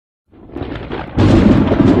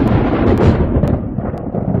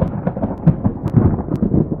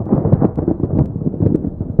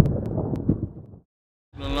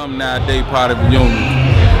Alumni Day Party Reunion.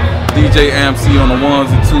 DJ AMC on the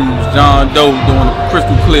ones and twos. John Doe doing the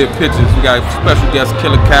crystal clear pictures. We got special guests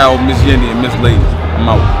Killer Cow, Miss Yenny, and Miss Lady. I'm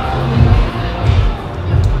out.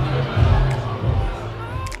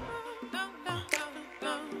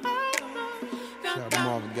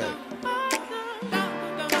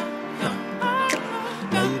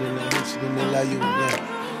 Love you again.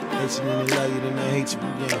 Hate you, then they love you, then they hate you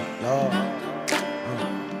again. Lord.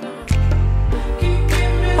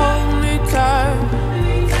 Hold me tight,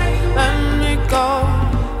 let me go.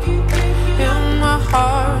 Heal my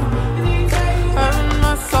heart, hurt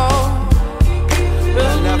my soul.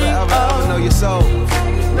 Never ever know your soul.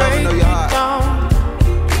 Never know your heart.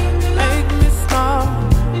 Make me smile,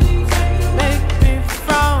 make me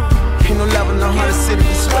frown. Ain't no level, no how to sit it,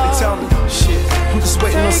 this is what they tell me. Shit, I'm just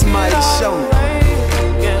waiting on somebody to show me.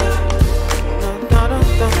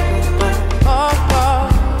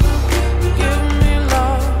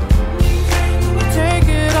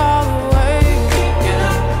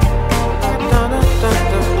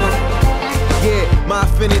 My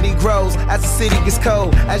affinity grows as the city gets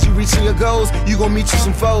cold. As you reaching your goals, you gon' meet you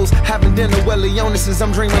some foes. Having dinner with Leona since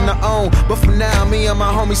I'm dreaming to own. But for now, me and my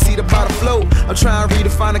homies see the bottom float. I'm trying to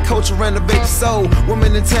redefine the culture, renovate the soul.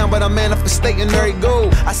 Women in town, but I'm manifesting every goal.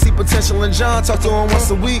 I see potential in John, talk to him once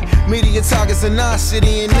a week. Media targets in our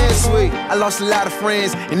city and this week. I lost a lot of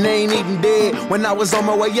friends, and they ain't even dead. When I was on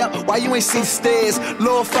my way up, why you ain't see the stairs?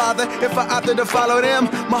 Lord Father, if I opted to follow them,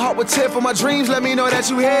 my heart would tear for my dreams, let me know that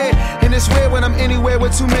you here. And it's weird when I'm anywhere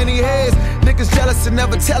with too many heads. Niggas jealous and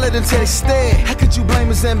never tell it until they stare. How could you blame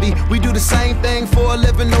us, envy? We do the same thing for a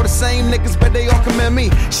living, know the same niggas, but they all commend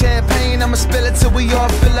me. Champagne, I'ma spill it till we all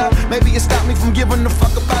fill up. Maybe it stopped me from giving a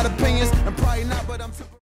fuck about opinions.